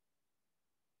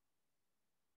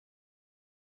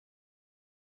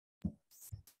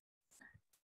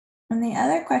 And the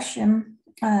other question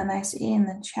I see in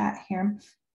the chat here,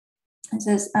 it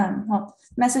says, well,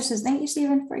 the message says, thank you,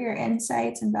 Stephen, for your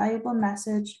insights and valuable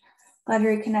message. Glad to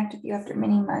reconnect with you after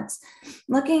many months.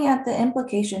 Looking at the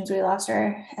implications, we lost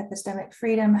our epistemic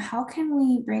freedom. How can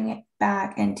we bring it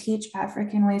back and teach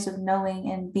African ways of knowing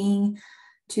and being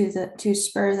to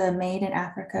spur the Made in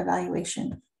Africa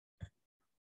evaluation?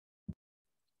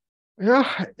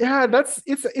 Yeah,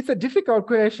 it's a difficult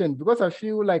question, because I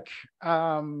feel like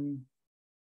I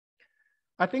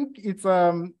think it's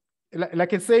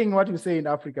like a saying, what you say in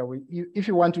Africa, if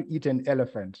you want to eat an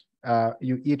elephant,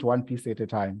 you eat one piece at a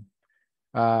time.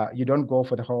 You don't go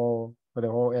for the whole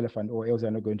elephant, or else you're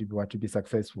not going to be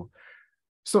successful.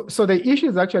 So the issue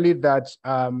is actually that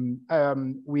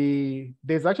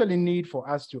there's actually need for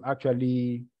us to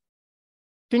actually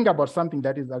think about something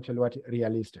that is actually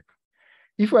realistic.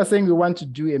 If we are saying we want to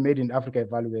do a Made in Africa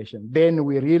evaluation, then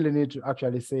we really need to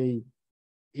actually say,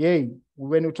 yeah,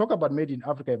 when we talk about Made in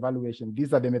Africa evaluation,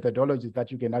 these are the methodologies that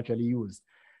you can actually use.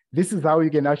 This is how you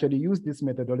can actually use this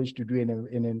methodology to do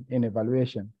an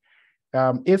evaluation.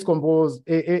 As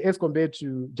compared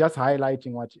to just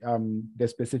highlighting what the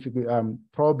specific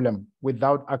problem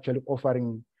without actually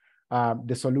offering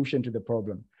the solution to the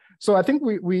problem. So I think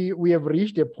we have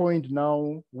reached a point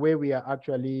now where we are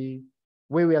actually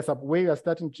where we are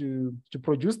starting to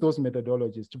produce those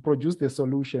methodologies, to produce the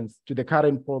solutions to the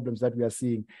current problems that we are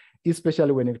seeing,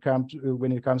 especially when it comes to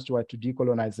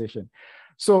decolonization.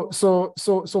 So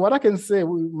what I can say,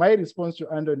 my response to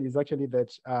Andon is actually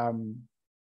that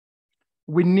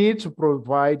we need to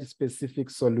provide specific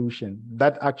solutions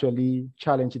that actually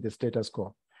challenge the status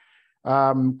quo.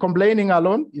 Complaining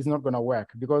alone is not going to work,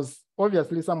 because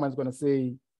obviously someone's going to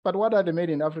say, but what are the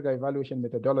Made in Africa evaluation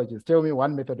methodologies? Tell me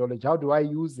one methodology. How do I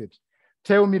use it?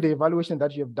 Tell me the evaluation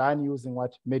that you have done using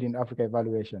what Made in Africa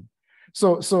evaluation.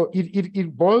 So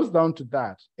it boils down to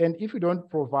that. And if we don't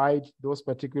provide those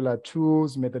particular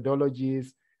tools,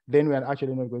 methodologies, then we are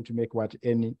actually not going to make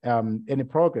any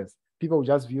progress. People will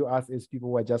just view us as people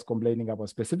who are just complaining about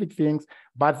specific things,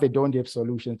 but they don't have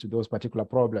solutions to those particular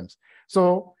problems.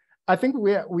 So I think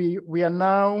we have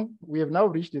now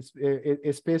reached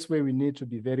a space where we need to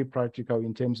be very practical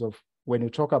in terms of, when you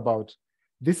talk about,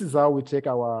 this is how we take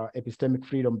our epistemic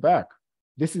freedom back.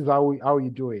 This is how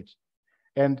you do it.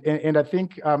 And I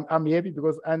think I'm happy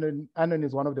because Andon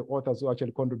is one of the authors who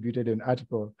actually contributed an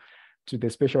article to the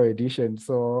special edition.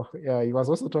 So he was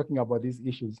also talking about these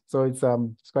issues. So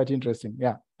it's quite interesting.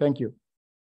 Yeah, thank you.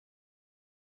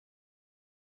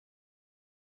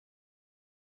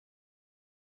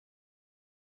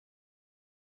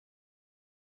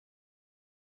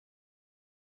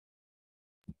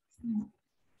 Yeah.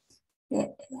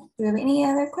 Do you have any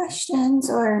other questions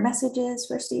or messages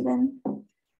for Stephen?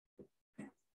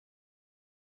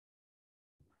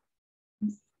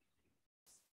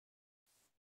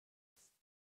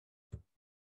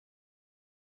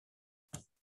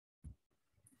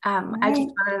 I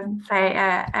just want to say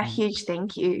a huge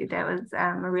thank you. That was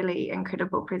a really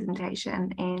incredible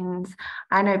presentation, and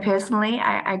I know personally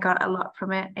I got a lot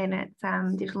from it, and it's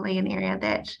definitely an area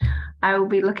that I will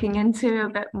be looking into a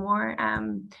bit more,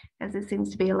 as there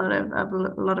seems to be a lot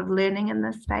of learning in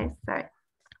this space. So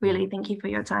really thank you for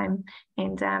your time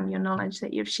and your knowledge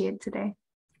that you've shared today.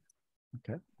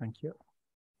 Okay, thank you.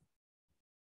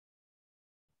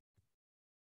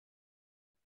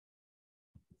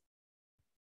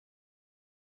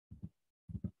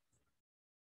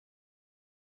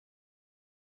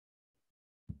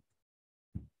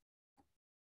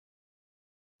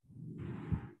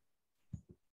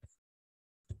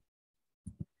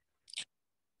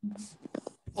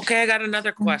 Okay, I got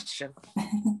another question.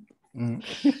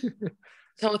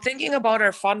 So thinking about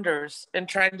our funders and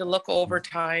trying to look over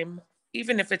time,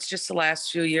 even if it's just the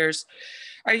last few years,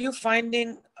 are you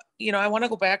finding, I want to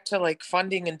go back to like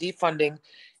funding and defunding,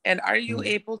 and are you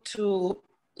able to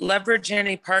leverage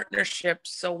any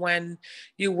partnerships so when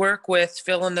you work with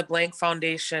fill in the blank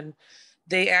foundation,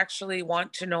 they actually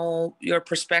want to know your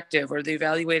perspective or the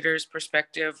evaluator's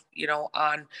perspective,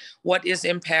 on what is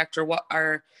impact or what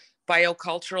are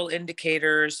biocultural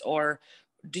indicators, or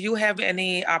do you have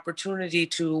any opportunity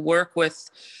to work with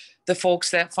the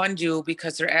folks that fund you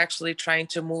because they're actually trying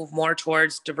to move more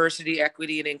towards diversity,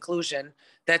 equity, and inclusion?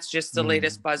 That's just the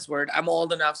latest buzzword. I'm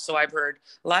old enough, so I've heard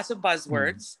lots of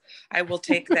buzzwords. I will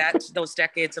take those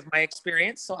decades of my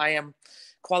experience, so I am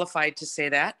qualified to say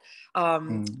that.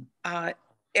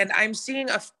 And I'm seeing,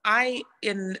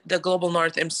 in the global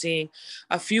north, I'm seeing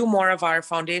a few more of our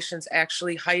foundations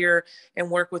actually hire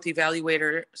and work with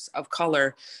evaluators of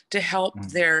color to help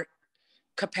their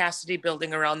capacity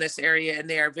building around this area. And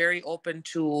they are very open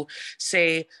to,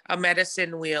 say, a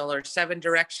medicine wheel or 7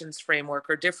 directions framework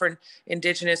or different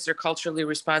indigenous or culturally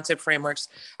responsive frameworks.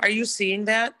 Are you seeing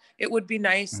that? It would be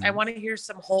nice. I want to hear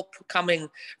some hope coming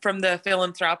from the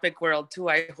philanthropic world too.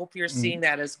 I hope you're seeing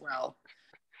that as well.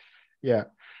 Yeah.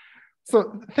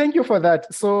 So thank you for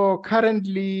that. So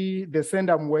currently, the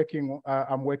center I'm working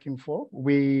for,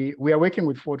 we are working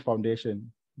with Ford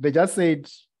Foundation. They just said,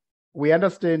 we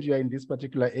understand you are in this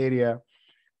particular area.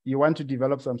 You want to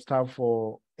develop some stuff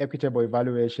for equitable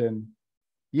evaluation.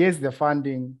 Here's the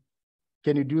funding.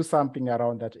 Can you do something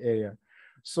around that area?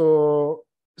 So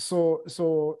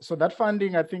that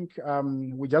funding, I think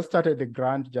we just started the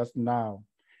grant just now.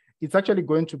 It's actually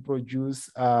going to produce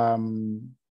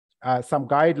some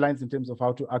guidelines in terms of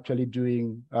how to actually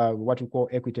doing what we call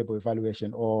equitable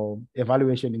evaluation or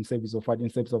evaluation in service of what, in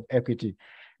service of equity.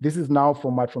 This is now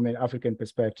from an African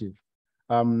perspective.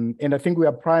 And I think we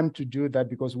are primed to do that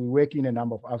because we work in a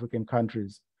number of African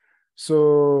countries.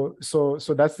 So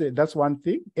that's one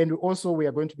thing. And also we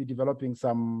are going to be developing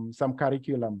some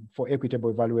curriculum for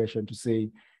equitable evaluation to say,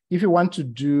 if you want to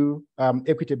do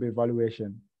equitable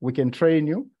evaluation, we can train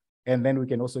you, and then we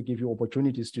can also give you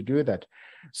opportunities to do that.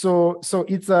 So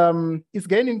it's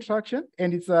gaining traction,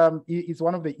 and it's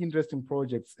one of the interesting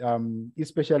projects,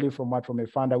 especially from a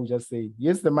funder who just say,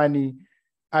 here's the money,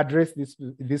 address this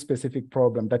specific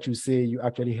problem that you say you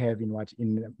actually have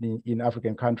in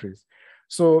African countries.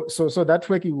 So that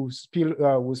work will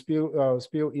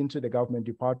spill into the government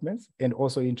departments and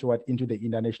also into the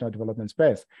international development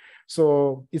space.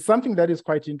 So it's something that is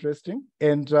quite interesting,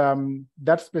 and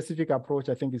that specific approach,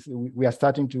 I think, we are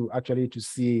starting to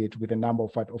see it with a number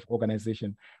of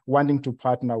organizations wanting to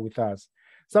partner with us.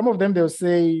 Some of them, they'll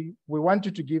say, we want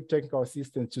you to give technical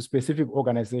assistance to specific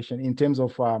organizations in terms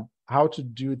of how to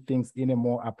do things in a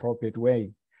more appropriate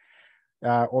way.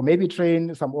 Or maybe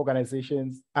train some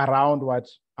organizations around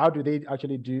how do they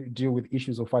actually deal with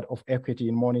issues of equity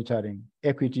in monitoring,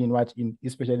 equity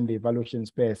especially in the evaluation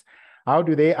space. How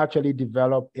do they actually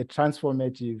develop a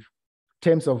transformative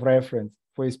terms of reference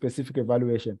for a specific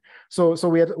evaluation? So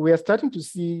we are starting to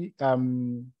see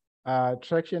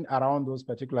traction around those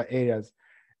particular areas.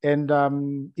 And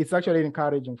it's actually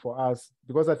encouraging for us,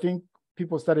 because I think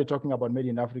people started talking about Made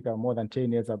in Africa more than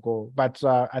 10 years ago, but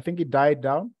I think it died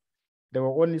down. There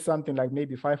were only something like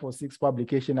maybe 5 or 6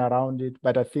 publications around it,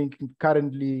 but I think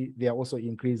currently they are also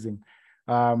increasing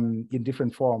in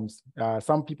different forms.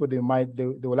 Some people, they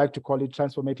would like to call it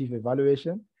transformative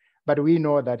evaluation, but we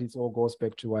know that it all goes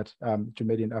back to to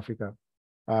Made in Africa.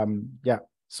 Yeah.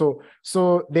 So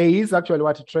there is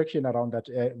actually traction around that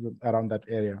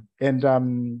area,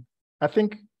 and I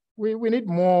think we need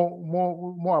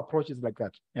more approaches like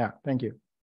that. Yeah, thank you.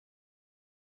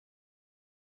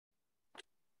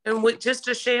 And with just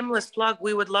a shameless plug,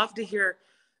 we would love to hear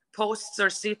posts or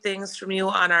see things from you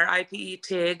on our IPE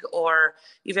TIG or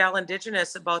Eval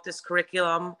Indigenous about this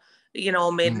curriculum, you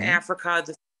know, made in Africa,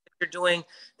 the things that you're doing.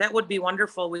 That would be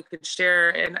wonderful. We could share.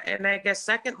 And I guess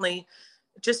secondly,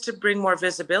 just to bring more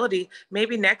visibility,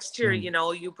 maybe next year, you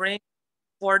know, you bring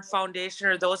Ford Foundation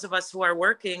or those of us who are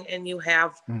working and you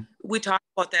have, we talk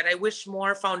about that. I wish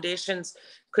more foundations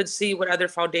could see what other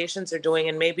foundations are doing,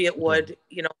 and maybe it would,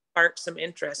 you know, spark some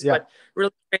interest. But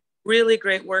really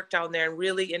great work down there and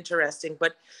really interesting.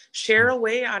 But share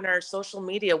away on our social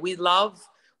media. We love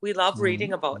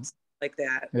reading about stuff like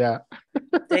that. Yeah.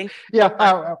 Thank you.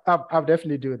 Yeah, I'll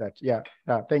definitely do that. Yeah.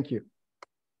 Thank you.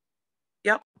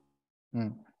 Yep.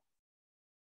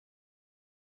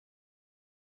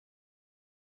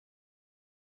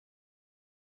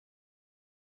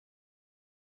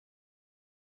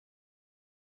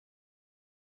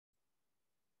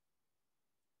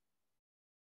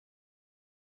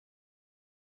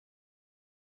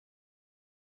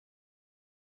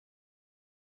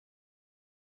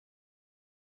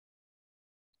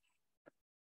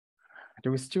 Do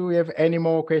we still have any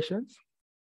more questions?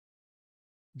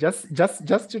 Just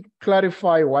to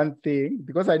clarify one thing,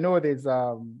 because I know there's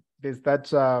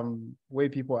that way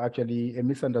people actually a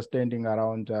misunderstanding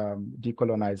around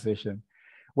decolonization.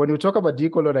 When we talk about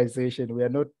decolonization, we are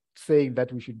not saying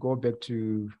that we should go back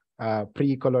to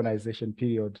pre-colonization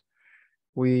period.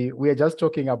 We are just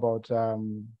talking about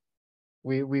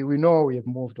we know we have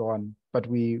moved on, but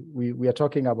we are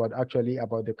talking about actually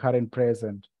about the current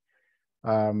present.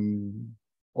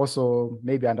 Also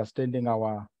maybe understanding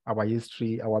our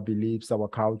history, our beliefs, our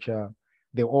culture,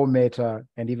 they all matter,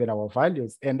 and even our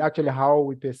values, and actually how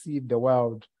we perceive the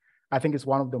world. I think it's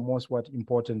one of the most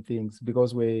important things,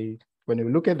 because when we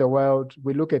look at the world,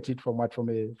 we look at it from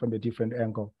a different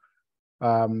angle.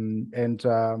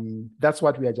 That's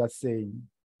what we are just saying,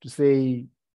 to say,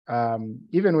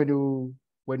 even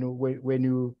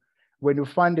when you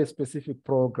fund a specific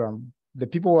program, the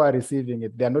people who are receiving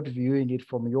it, they're not viewing it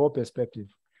from your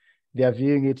perspective. They are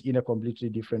viewing it in a completely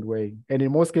different way. And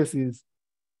in most cases,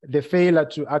 the failure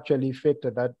to actually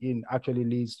factor that in actually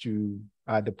leads to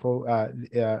the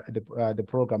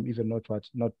program even not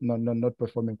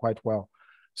performing quite well.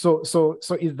 So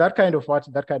is that kind of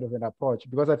an approach?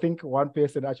 Because I think one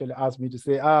person actually asked me to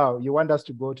say, "Oh, you want us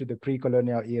to go to the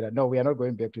pre-colonial era?" No, we are not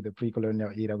going back to the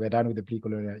pre-colonial era. We're done with the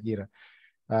pre-colonial era.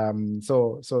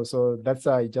 So that's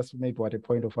just maybe what a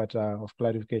point of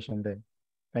clarification there.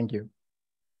 Thank you.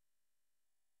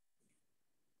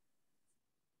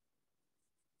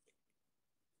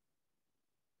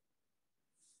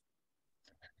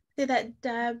 See that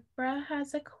Deborah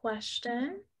has a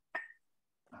question.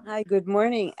 Hi, good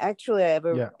morning. Actually, I have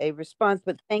a response,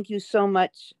 but thank you so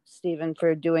much, Stephen,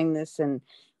 for doing this and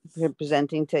for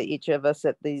presenting to each of us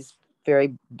at these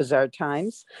very bizarre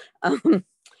times,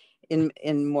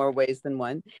 in more ways than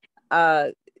one.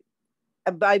 I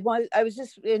was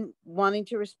just wanting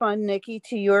to respond, Nikki,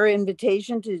 to your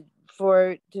invitation to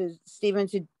Stephen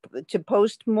to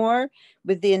post more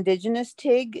with the Indigenous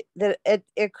TIG. That it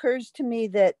occurs to me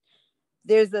that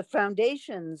there's the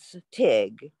Foundation's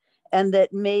TIG, and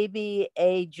that maybe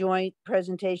a joint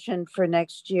presentation for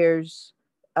next year's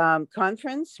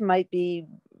conference might be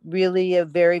really a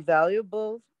very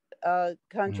valuable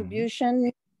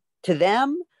contribution to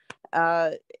them.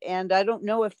 And I don't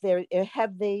know if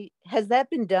has that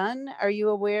been done? Are you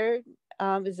aware?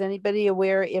 Is anybody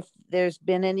aware if there's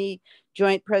been any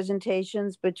joint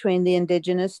presentations between the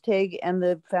Indigenous TIG and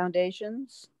the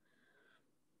foundations?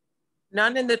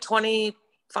 None in the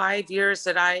 25 years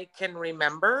that I can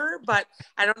remember, but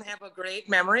I don't have a great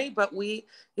memory. But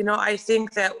I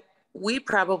think that we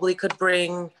probably could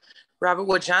bring Robert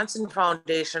Wood Johnson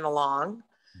Foundation along.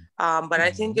 But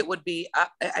I think it would be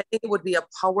a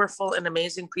powerful and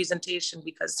amazing presentation,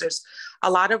 because there's a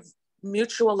lot of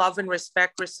mutual love and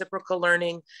respect, reciprocal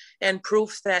learning, and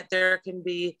proof that there can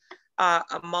be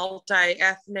a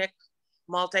multi-ethnic,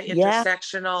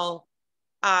 multi-intersectional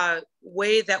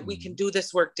way that we can do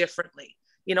this work differently.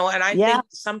 And I think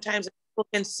sometimes people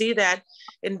can see that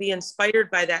and be inspired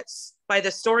by that, by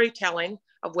the storytelling,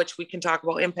 of which we can talk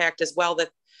about impact as well,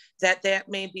 that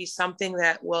may be something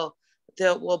that will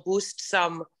boost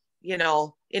some,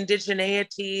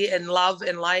 indigeneity and love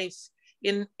and life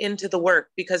into the work,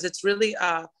 because it's really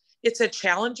it's a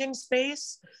challenging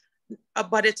space,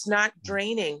 but it's not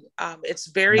draining.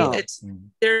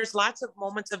 There's lots of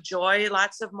moments of joy,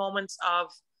 lots of moments of,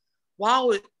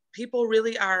 wow, people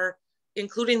really are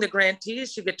including the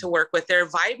grantees you get to work with. They're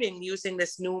vibing using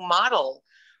this new model.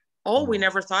 Oh, we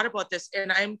never thought about this.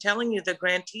 And I'm telling you, the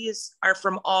grantees are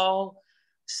from all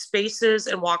spaces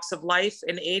and walks of life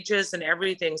and ages and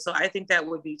everything. So I think that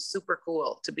would be super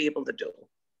cool to be able to do.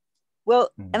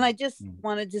 Well, and I just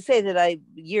wanted to say that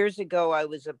years ago, I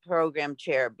was a program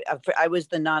chair. I was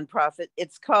the nonprofit.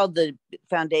 It's called the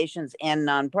Foundations and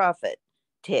Nonprofit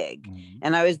TIG.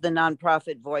 And I was the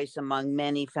nonprofit voice among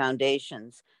many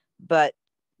foundations. But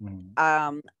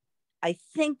I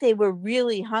think they were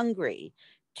really hungry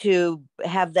to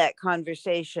have that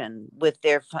conversation with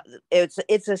their,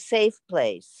 it's a safe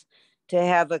place to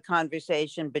have a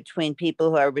conversation between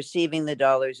people who are receiving the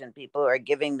dollars and people who are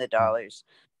giving the dollars.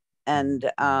 And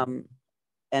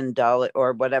dollar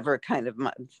or whatever kind of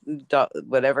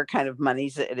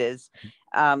monies it is,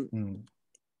 and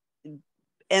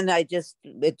it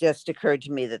just occurred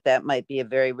to me that might be a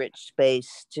very rich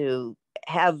space to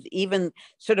have even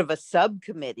sort of a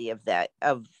subcommittee of that,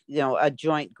 a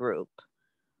joint group.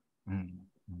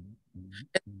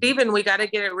 Stephen, we got to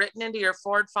get it written into your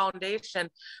Ford Foundation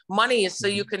money so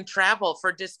you can travel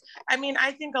for I mean,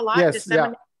 I think a lot of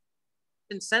dissemination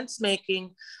and sense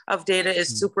making of data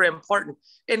is super important.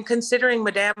 And considering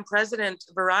Madame President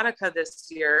Veronica this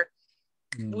year,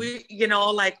 we,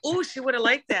 like, oh, she would have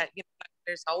liked that.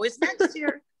 There's always next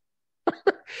year.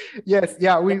 Yes,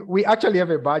 yeah, we actually have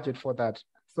a budget for that.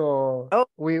 So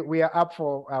we are up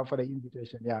for the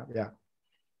invitation. Yeah.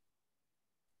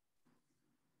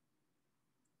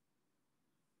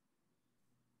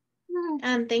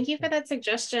 Thank you for that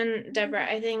suggestion, Deborah.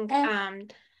 I think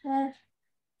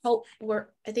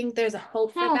I think there's a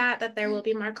hope for that there will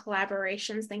be more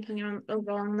collaborations thinking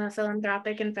along the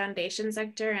philanthropic and foundation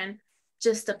sector. And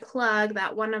just to plug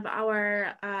that one of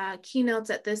our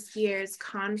keynotes at this year's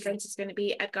conference is going to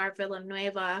be Edgar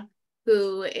Villanueva,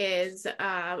 who is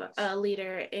a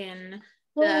leader in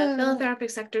the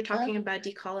philanthropic sector talking about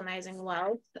decolonizing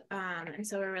wealth. And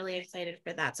so we're really excited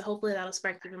for that. So hopefully that'll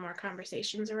spark even more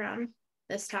conversations around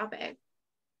this topic.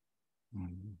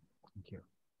 Thank you.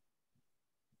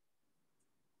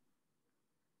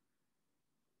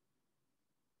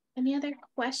 Any other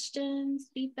questions,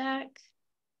 feedback?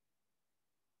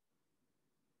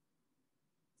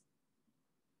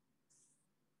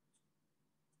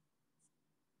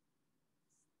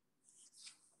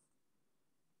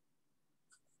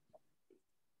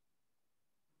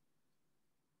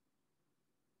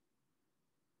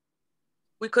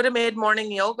 We could have made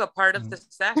morning yoga part of the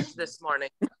sesh this morning.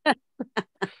 What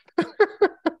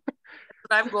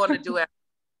I'm going to do after.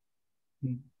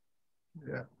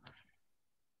 Yeah.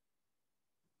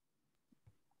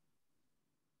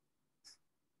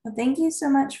 Well, thank you so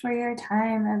much for your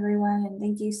time, everyone. And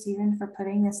thank you, Stephen, for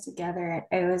putting this together.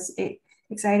 It was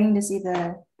exciting to see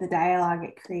the dialogue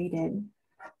it created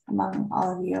among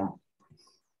all of you.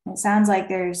 And it sounds like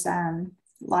there's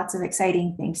lots of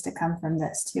exciting things to come from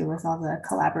this too, with all the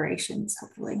collaborations,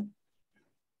 hopefully.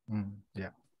 Yeah.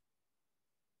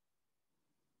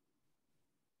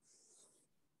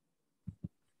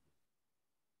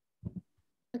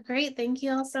 Great, thank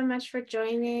you all so much for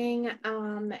joining,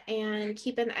 and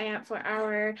keep an eye out for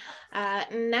our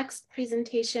next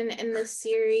presentation in this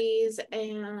series.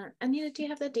 And Anita, do you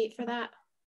have the date for that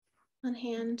on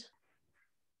hand?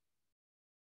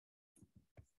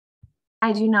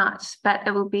 I do not, but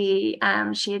it will be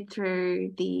shared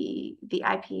through the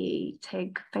IPE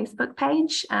TIG Facebook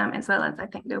page, as well as I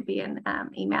think there'll be an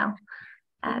email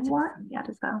to send out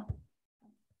as well.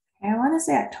 I want to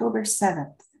say October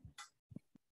 7th.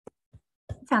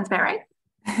 Sounds about right.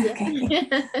 Okay.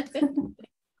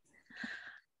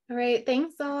 All right,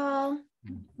 thanks all.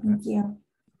 Thank you.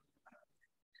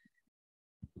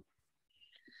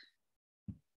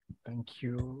 Thank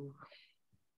you.